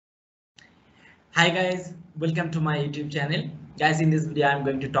Hi guys, welcome to my YouTube channel. Guys, in this video I'm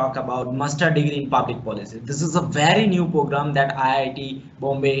going to talk about master degree in public policy. This is a very new program that IIT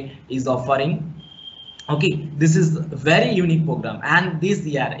Bombay is offering. Okay, this is a very unique program, and in this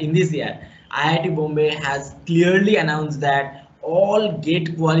year IIT Bombay has clearly announced that all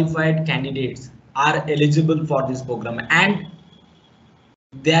GATE qualified candidates are eligible for this program, and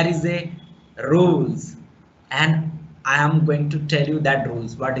there is a rules, and I am going to tell you that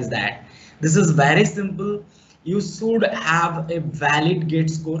rules. What is that? This is very simple. You should have a valid GATE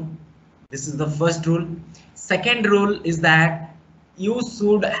score. This is the first rule. Second rule is that you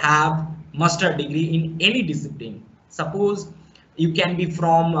should have master degree in any discipline. Suppose you can be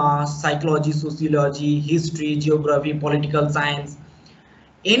from psychology, sociology, history, geography, political science,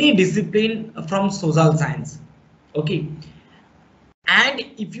 any discipline from social science. Okay, and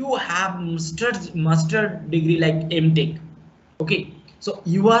if you have master degree like M.Tech, okay, so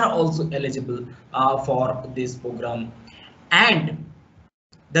you are also eligible for this program. And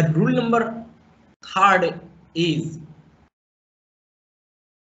the rule number third is,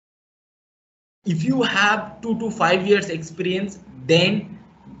 if you have 2 to 5 years experience, then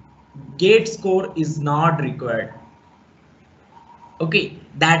GATE score is not required. Okay,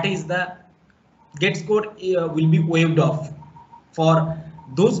 that is the GATE score will be waived off for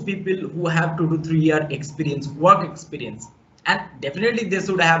those people who have 2 to 3 year experience, work experience, and definitely they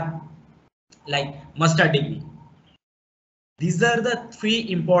should have like master degree. These are the 3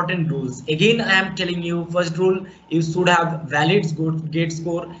 important rules. Again, I am telling you, first rule, you should have valid GATE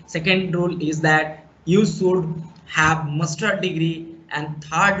score. Second rule is that you should have master degree, and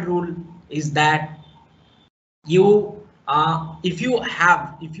third rule is that you if you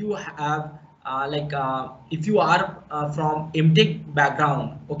are from M.Tech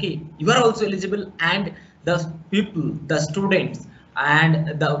background, okay, you are also eligible, and the students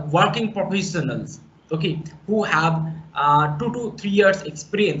and the working professionals, okay, who have 2 to 3 years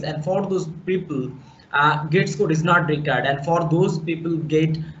experience, and for those people GATE score is not required, and for those people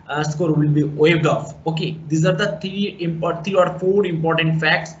GATE score will be waived off. Okay, these are the 3 or 4 important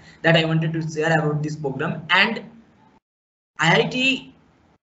facts that I wanted to share about this program. And IIT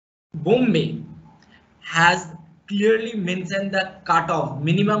Bombay has clearly mentioned the cutoff,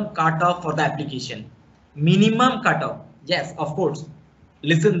 minimum cutoff for the application. Minimum cutoff, yes, of course.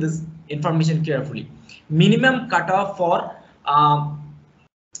 Listen this information carefully. Minimum cutoff for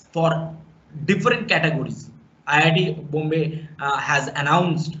different categories. IIT Bombay has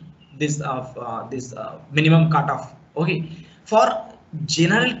announced this minimum cutoff. Okay, for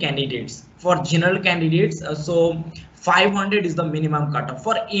general candidates, so 500 is the minimum cutoff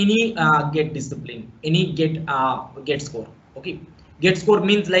for any GATE discipline, any GATE score. Okay, GATE score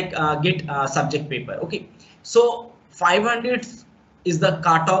means like GATE subject paper. Okay, so 500 is the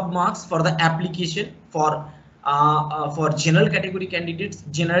cutoff marks for the application for general category candidates,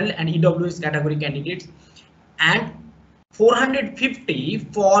 general and EWS category candidates, and 450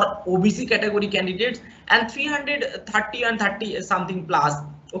 for OBC category candidates, and 330 and 30 something plus,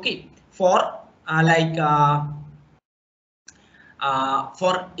 okay, for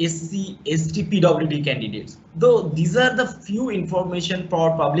SC, ST, PWD candidates. Though these are the few information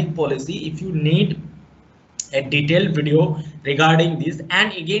for public policy. If you need a detailed video regarding this,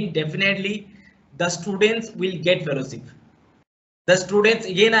 and again definitely the students will get fellowship. The students,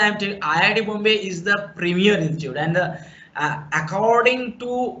 again I am telling, IIT Bombay is the premier institute, and according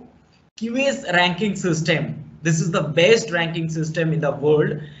to QS ranking system, this is the best ranking system in the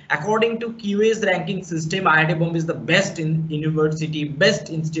world. According to QS ranking system, IIT Bombay is the best in university, best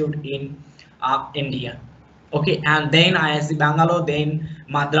institute in India. Okay, and then IIT Bangalore, then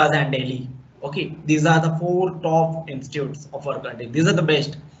Madras and Delhi. Okay, these are the 4 top institutes of our country. These are the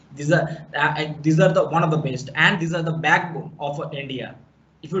best. These are the one of the best, and these are the backbone of India.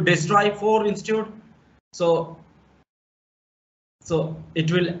 If you destroy 4 institute, so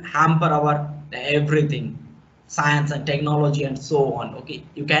it will hamper our everything, science and technology and so on. Okay,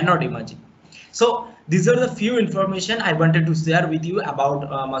 you cannot imagine. So these are the few information I wanted to share with you about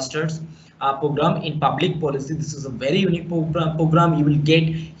master's program in public policy. This is a very unique program. You will get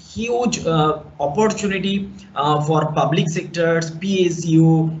huge opportunity for public sectors,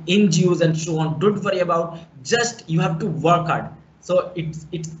 PSU, NGOs and so on. Don't worry about, just you have to work hard. So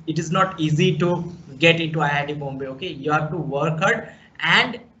it is not easy to get into IIT Bombay. Okay, you have to work hard,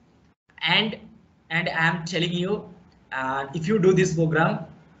 and I am telling you, if you do this program,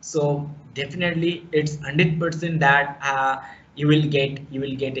 so definitely it's 100% that you will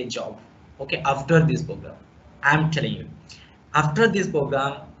get a job. Okay, after this program, I am telling you, after this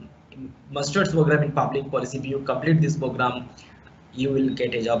program, master's program in public policy, if you complete this program, you will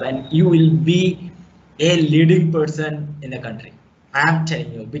get a job and you will be a leading person in the country. I am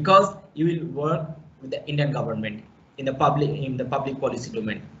telling you, because you will work with the Indian government in the public policy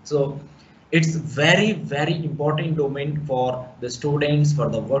domain. So it's very important domain for the students, for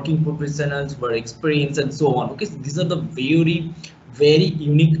the working professionals, for experience and so on. Okay, so these are the very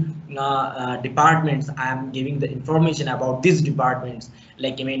unique departments. I am giving the information about these departments,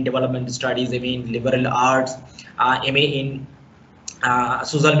 like MA in development studies, MA in liberal arts, MA in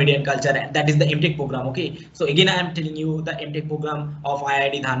social media and culture. That is the MTech program. Okay, so again I am telling you the MTech program of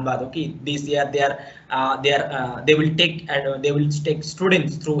IIT Dhanbad. Okay, this year they will take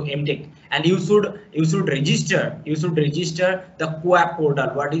students through MTech, and you should register the co-op portal.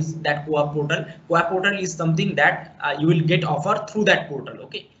 What is that co-op portal? Co-op portal is something that you will get offer through that portal.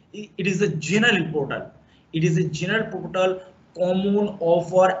 Okay, it is a general portal. It is a general portal, common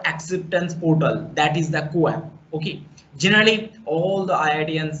offer acceptance portal. That is the co-op. Okay, generally all the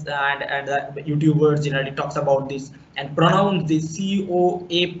IITians and the YouTubers generally talks about this and pronounce this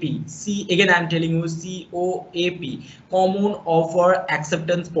COAP. Again I'm telling you, COAP, common offer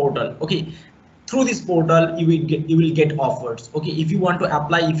acceptance portal. Okay, through this portal you will get offers. Okay, if you want to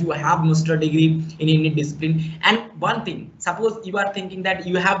apply, if you have master degree in any discipline. And one thing, suppose you are thinking that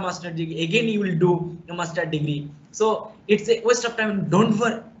you have master degree, again you will do a master degree, so it's a waste of time. Don't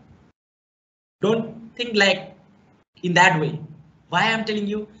worry, don't think like in that way. Why I'm telling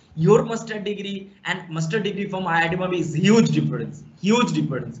you, your master degree and master degree from IIT Bombay is huge difference.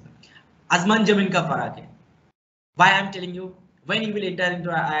 Asman Jamin ka farak hai. Why I'm telling you, when you will enter into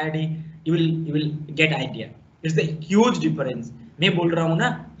IIT, you will get idea. It's a huge difference. मैं बोल रहा हूँ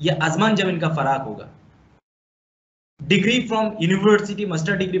ना, ये आसमान जमीन का फर्क होगा. Degree from university,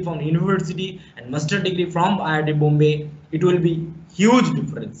 master degree from university and master degree from IIT Bombay, it will be huge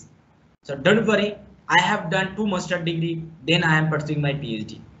difference. So don't worry. I have done 2 master degree, then I am pursuing my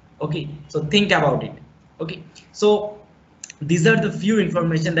PhD. Okay, so think about it. Okay, so these are the few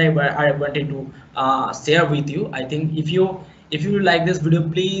information that I wanted to share with you. I think if you like this video,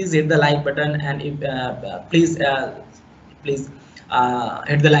 please hit the like button, and if please hit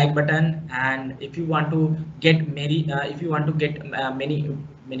the like button. And if you want to get many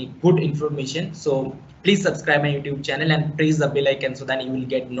good information, so please subscribe my YouTube channel and press the bell icon so that you will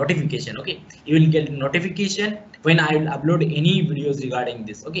get notification. Okay, you will get notification when I will upload any videos regarding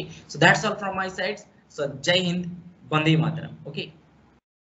this. Okay, so that's all from my side. So Jai Hind, Vande Mataram. Okay.